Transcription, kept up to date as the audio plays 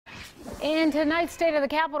In tonight's State of the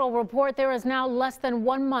Capitol report, there is now less than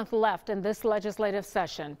 1 month left in this legislative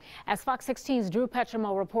session. As Fox 16's Drew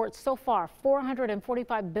Petrimo reports, so far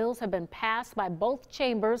 445 bills have been passed by both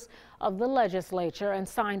chambers of the legislature and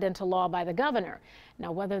signed into law by the governor.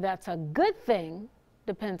 Now, whether that's a good thing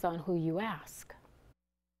depends on who you ask.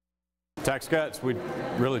 Tax cuts, we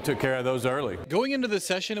really took care of those early. Going into the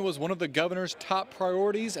session, it was one of the governor's top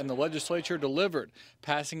priorities, and the legislature delivered,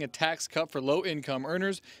 passing a tax cut for low-income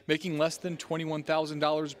earners making less than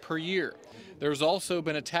 $21,000 per year. There's also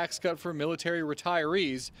been a tax cut for military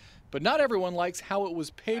retirees, but not everyone likes how it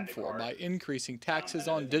was paid for by increasing taxes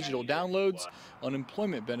on digital downloads,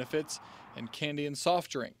 unemployment benefits, and candy and soft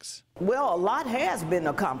drinks. Well, a lot has been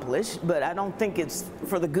accomplished, but I don't think it's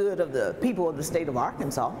for the good of the people of the state of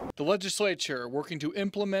Arkansas. The legislature working to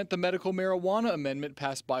implement the medical marijuana amendment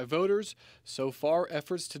passed by voters. So far,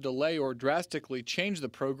 efforts to delay or drastically change the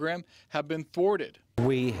program have been thwarted.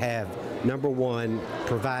 We have, number one,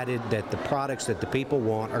 provided that the products that the people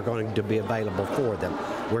want are going to be available for them.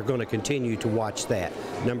 We're going to continue to watch that.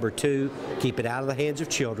 Number two, keep it out of the hands of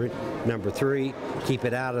children. Number three, keep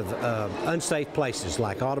it out of unsafe places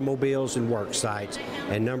like automobiles and work sites.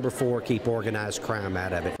 And number four, keep organized crime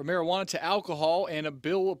out of it. From marijuana to alcohol, and a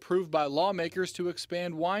bill approved by lawmakers to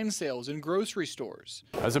expand wine sales in grocery stores.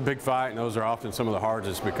 That's a big fight, and those are often some of the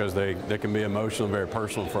hardest because they can be emotional and very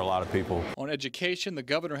personal for a lot of people. On education, the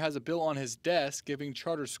governor has a bill on his desk giving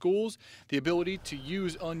charter schools the ability to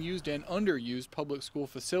use unused and underused public school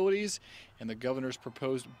facilities, and the governor's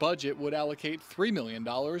proposed budget would allocate $3 million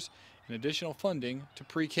in additional funding to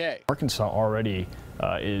pre-K. Arkansas already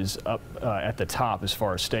is up at the top as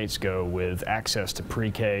far as states go with access to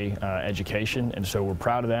pre-K education, and so we're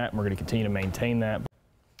proud of that, and we're going to continue to maintain that.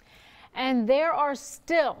 And there are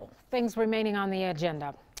still things remaining on the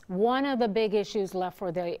agenda. One of the big issues left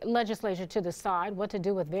for the legislature to decide what to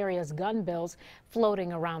do with various gun bills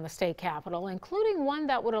floating around the state capitol, including one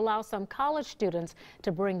that would allow some college students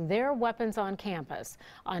to bring their weapons on campus.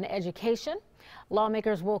 On education,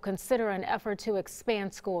 lawmakers will consider an effort to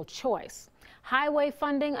expand school choice. Highway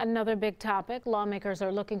funding, another big topic. Lawmakers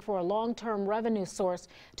are looking for a long-term revenue source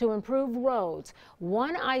to improve roads.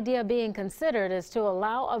 One idea being considered is to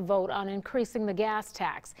allow a vote on increasing the gas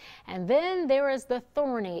tax. And then there is the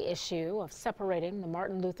thorny issue of separating the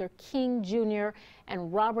Martin Luther King Jr.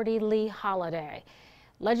 and Robert E. Lee holiday.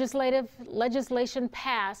 Legislation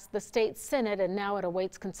passed the state Senate, and now it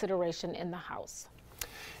awaits consideration in the House.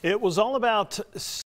 It was all about